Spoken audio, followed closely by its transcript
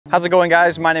How's it going,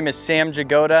 guys? My name is Sam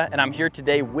Jagoda and I'm here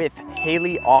today with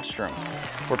Hailey Ostrom.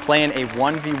 We're playing a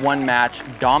 1v1 match,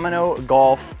 domino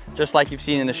golf, just like you've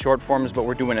seen in the short forms, but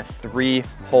we're doing a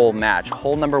 3-hole match.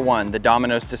 Hole number 1, the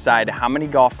dominoes decide how many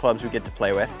golf clubs we get to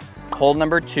play with. Hole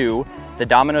number 2, the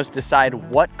dominoes decide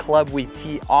what club we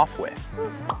tee off with.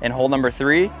 And hole number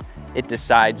 3, it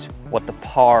decides what the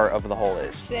par of the hole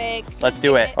is. Sick. Let's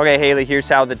do it. Okay, Hailey, here's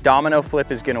how the domino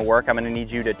flip is gonna work. I'm gonna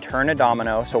need you to turn a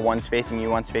domino, so one's facing you,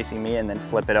 one's facing me, and then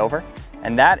flip it over.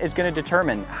 And that is gonna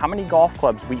determine how many golf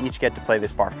clubs we each get to play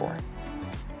this par for.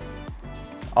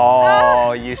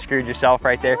 Oh, you screwed yourself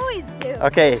right there. I always do.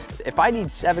 Okay, if I need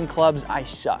 7 clubs, I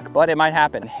suck, but it might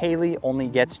happen. Hailey only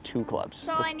gets 2 clubs.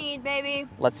 That's all I need, baby.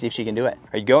 Let's see if she can do it.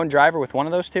 Are you going driver with one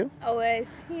of those 2?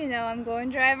 Always. You know I'm going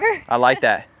driver. I like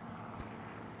that.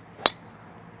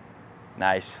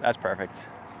 Nice, that's perfect.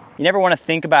 You never want to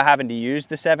think about having to use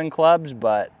the 7 clubs,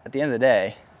 but at the end of the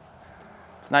day,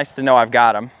 it's nice to know I've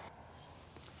got them.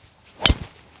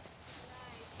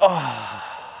 Oh,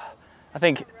 I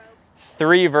think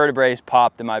 3 vertebrae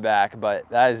popped in my back, but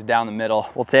that is down the middle.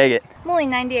 We'll take it. I'm only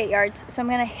 98 yards, so I'm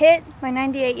gonna hit my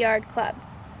 98-yard club,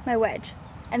 my wedge,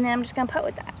 and then I'm just gonna putt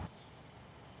with that.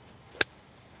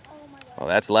 Oh,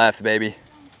 that's left, baby.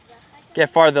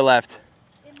 Get farther left.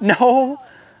 No.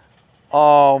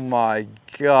 Oh my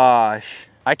gosh.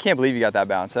 I can't believe you got that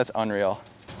bounce. That's unreal.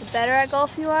 The better at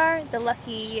golf you are, the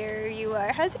luckier you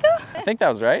are. How's it go? I think that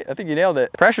was right. I think you nailed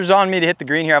it. Pressure's on me to hit the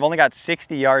green here. I've only got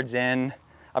 60 yards in.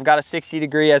 I've got a 60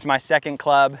 degree as my second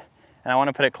club, and I want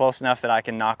to put it close enough that I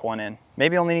can knock one in.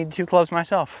 Maybe only need 2 clubs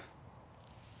myself.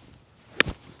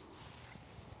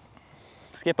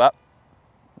 Skip up,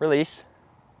 release.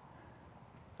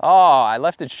 Oh, I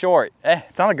left it short.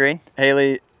 It's on the green.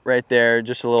 Hailey right there,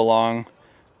 just a little long.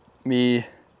 Me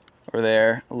over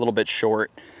there, a little bit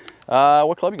short.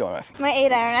 What club are you going with? My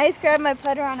 8-iron. I just grabbed my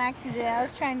putter on accident. I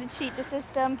was trying to cheat the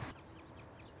system.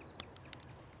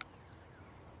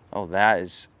 Oh, that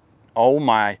is, oh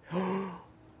my,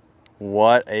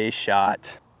 what a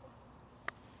shot.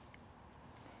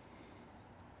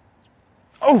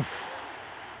 Oh,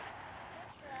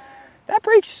 that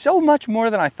breaks so much more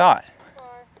than I thought.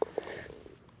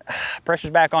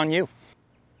 Pressure's back on you.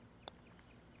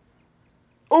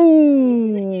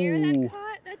 Ooh. Did you hear that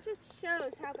putt? That just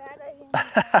shows how bad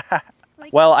I am.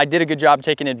 Well, I did a good job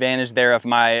taking advantage there of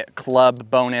my club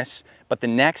bonus, but the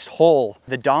next hole,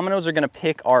 the dominoes are gonna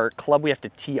pick our club we have to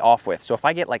tee off with. So if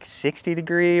I get like 60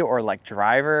 degree or like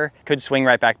driver, could swing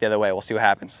right back the other way. We'll see what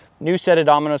happens. New set of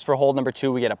dominoes for hole number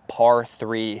 2. We get a par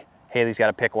 3. Hailey's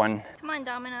gotta pick one. Come on,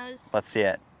 dominoes. Let's see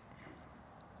it.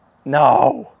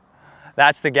 No,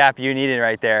 that's the gap you needed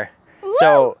right there. Woo!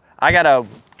 So I got a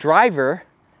driver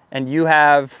and you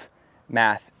have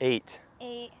math 8.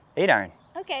 8 iron.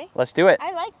 Okay. Let's do it.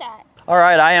 I like that. All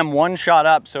right, I am 1 shot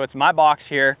up, so it's my box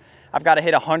here. I've got to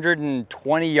hit a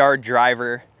 120-yard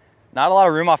driver. Not a lot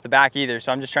of room off the back either,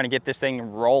 so I'm just trying to get this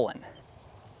thing rolling.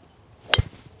 Nice.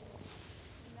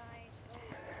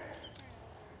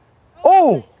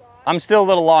 Oh! I'm still a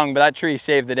little long, but that tree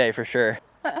saved the day for sure.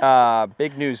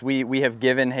 Big news, we have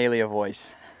given Hailey a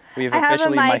voice. We've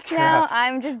officially mic'd her now. up.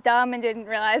 I'm just dumb and didn't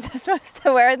realize I was supposed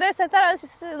to wear this. I thought I was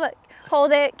just to like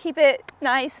hold it, keep it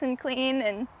nice and clean,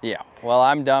 and yeah. Well,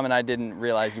 I'm dumb and I didn't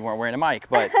realize you weren't wearing a mic,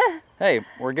 but hey,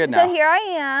 we're good now. So here I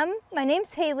am. My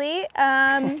name's Hailey,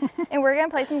 and we're gonna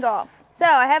play some golf. So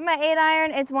I have my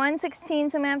 8-iron. It's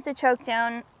 116, so I'm gonna have to choke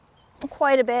down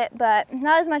quite a bit, but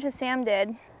not as much as Sam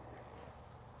did.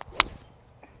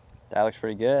 That looks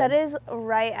pretty good. That is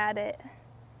right at it.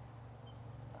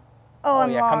 Oh,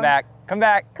 I'm yeah, long. come back, come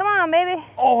back. Come on, baby.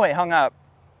 Oh, it hung up.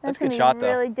 That's a good shot, though.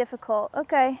 That's really difficult.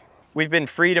 Okay. We've been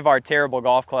freed of our terrible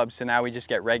golf clubs, so now we just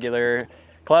get regular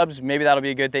clubs. Maybe that'll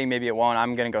be a good thing, maybe it won't.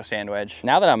 I'm gonna go sand wedge.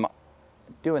 Now that I'm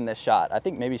doing this shot, I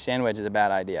think maybe sand wedge is a bad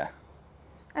idea.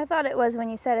 I thought it was when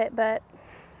you said it, but.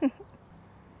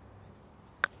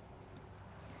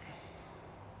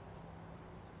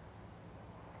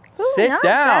 Ooh, Sit not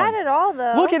down. Not bad at all,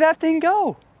 though. Look at that thing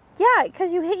go. Yeah,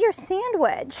 because you hit your sand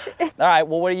wedge. All right,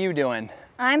 well, what are you doing?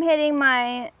 I'm hitting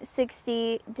my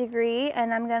 60 degree,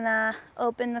 and I'm gonna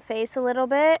open the face a little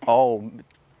bit. Oh,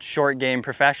 short game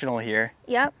professional here.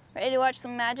 Yep. Ready to watch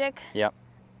some magic? Yep.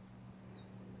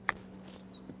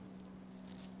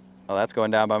 Oh, that's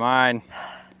going down by mine.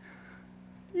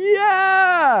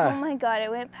 Yeah! Oh my God, it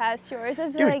went past yours.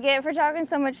 That's what I get for talking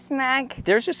so much smack.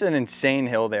 There's just an insane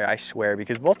hill there, I swear,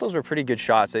 because both those were pretty good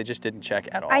shots. They just didn't check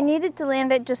at all. I needed to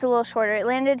land it just a little shorter. It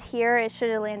landed here, it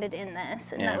should have landed in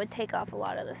this, and that would take off a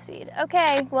lot of the speed.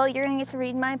 Okay, well, you're gonna get to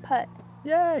read my putt.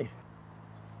 Yay.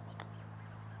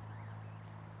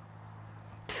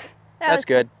 That's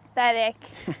good. pathetic.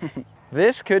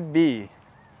 This could be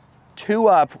 2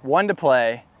 up, 1 to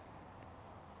play.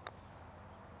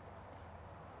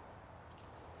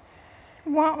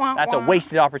 Wah, wah, That's wah. a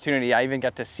wasted opportunity. I even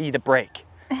got to see the break.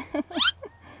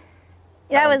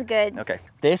 That was good. Okay,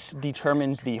 this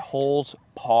determines the hole's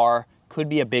par. Could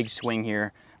be a big swing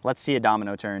here. Let's see a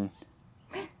domino turn.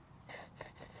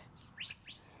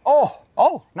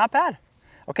 Oh, not bad.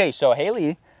 Okay, so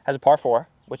Hailey has a par 4,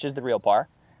 which is the real par.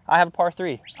 I have a par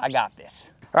 3. I got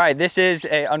this. All right, this is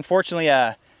unfortunately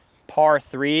a par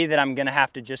 3 that I'm gonna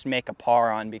have to just make a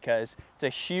par on because it's a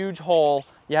huge hole.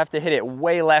 You have to hit it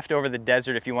way left over the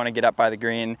desert if you want to get up by the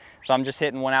green. So I'm just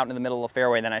hitting one out in the middle of the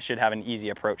fairway, then I should have an easy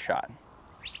approach shot.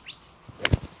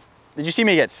 Did you see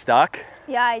me get stuck?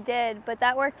 Yeah, I did, but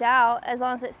that worked out as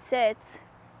long as it sits.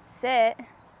 Sit.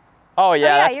 Oh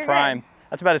yeah, you're that's prime. good.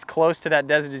 That's about as close to that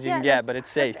desert as you can get, but it's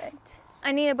safe. Perfect.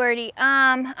 I need a birdie.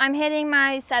 I'm hitting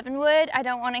my 7-wood. I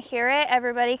don't want to hear it.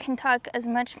 Everybody can talk as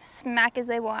much smack as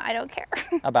they want. I don't care.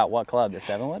 About what club? The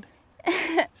 7-wood?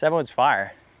 7-wood's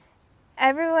fire.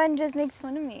 Everyone just makes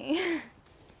fun of me.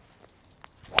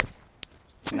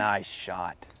 Nice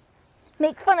shot.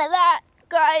 Make fun of that,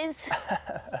 guys.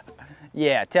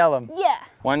 Yeah, tell them. Yeah.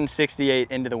 168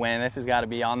 into the wind. This has got to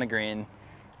be on the green.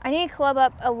 I need to club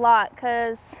up a lot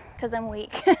because I'm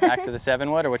weak. Back to the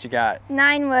 7-wood, or what you got?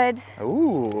 9-wood.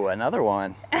 Ooh, another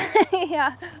one.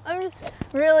 Yeah, I'm just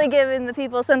really giving the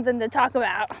people something to talk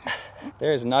about.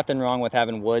 There's nothing wrong with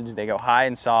having woods. They go high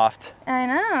and soft. I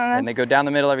know. And they go down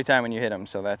the middle every time when you hit them.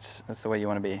 So that's the way you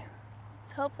want to be.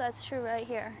 Let's hope that's true right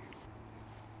here.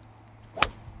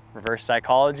 Reverse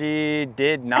psychology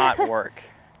did not work.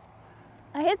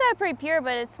 I hit that pretty pure,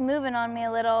 but it's moving on me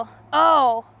a little.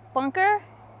 Oh, bunker?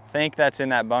 Think that's in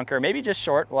that bunker. Maybe just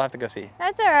short. We'll have to go see.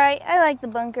 That's all right. I like the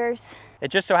bunkers. It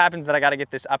just so happens that I got to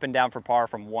get this up and down for par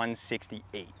from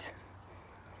 168.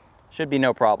 Should be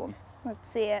no problem. Let's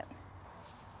see it.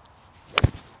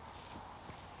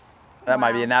 That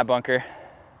might be in that bunker.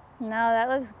 No, that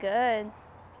looks good.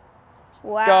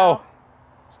 Wow. Go.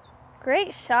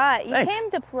 Great shot. You Thanks. came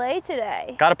to play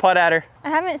today. Got a putt at her. I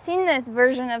haven't seen this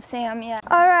version of Sam yet.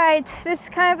 All right, this is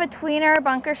kind of a tweener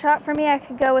bunker shot for me. I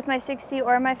could go with my 60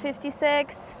 or my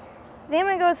 56. I think I'm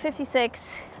gonna go with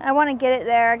 56. I wanna get it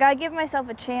there. I gotta give myself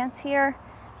a chance here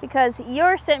because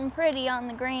you're sitting pretty on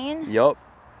the green. Yup.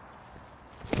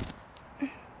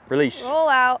 Release. Roll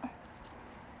out.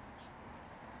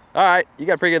 All right, you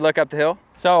got a pretty good look up the hill.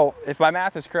 So if my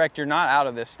math is correct, you're not out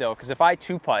of this still, because if I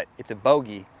 2-putt, it's a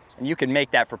bogey, and you can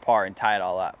make that for par and tie it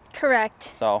all up.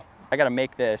 Correct. So I got to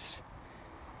make this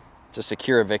to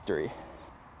secure a victory.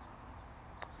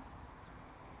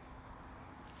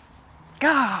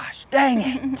 Gosh, dang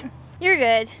it. You're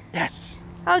good. Yes.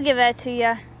 I'll give that to you.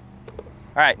 All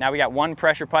right, now we got one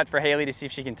pressure putt for Hailey to see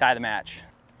if she can tie the match.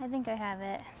 I think I have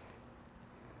it.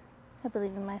 I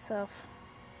believe in myself.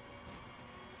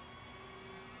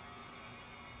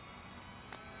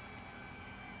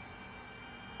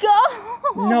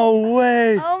 Go! No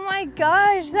way. Oh my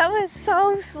gosh, that was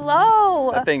so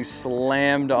slow. That thing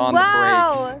slammed on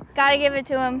the brakes. Gotta give it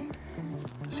to him.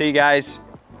 So you guys,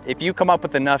 if you come up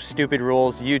with enough stupid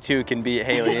rules, you too can beat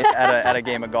Hailey at a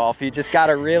game of golf. You just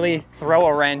gotta really throw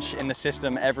a wrench in the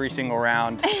system every single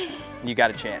round, and you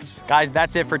got a chance. Guys,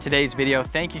 that's it for today's video.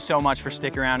 Thank you so much for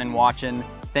sticking around and watching.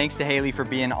 Thanks to Hailey for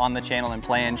being on the channel and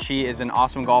playing. She is an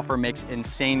awesome golfer, makes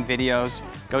insane videos.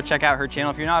 Go check out her channel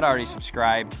if you're not already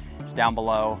subscribed. It's down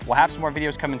below. We'll have some more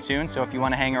videos coming soon, so if you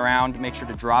want to hang around, make sure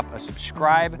to drop a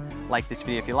subscribe, like this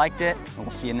video if you liked it, and we'll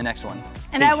see you in the next one.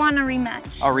 And Peace. I want a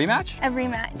rematch. A rematch? A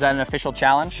rematch. Is that an official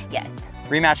challenge? Yes.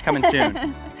 Rematch coming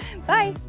soon. Bye.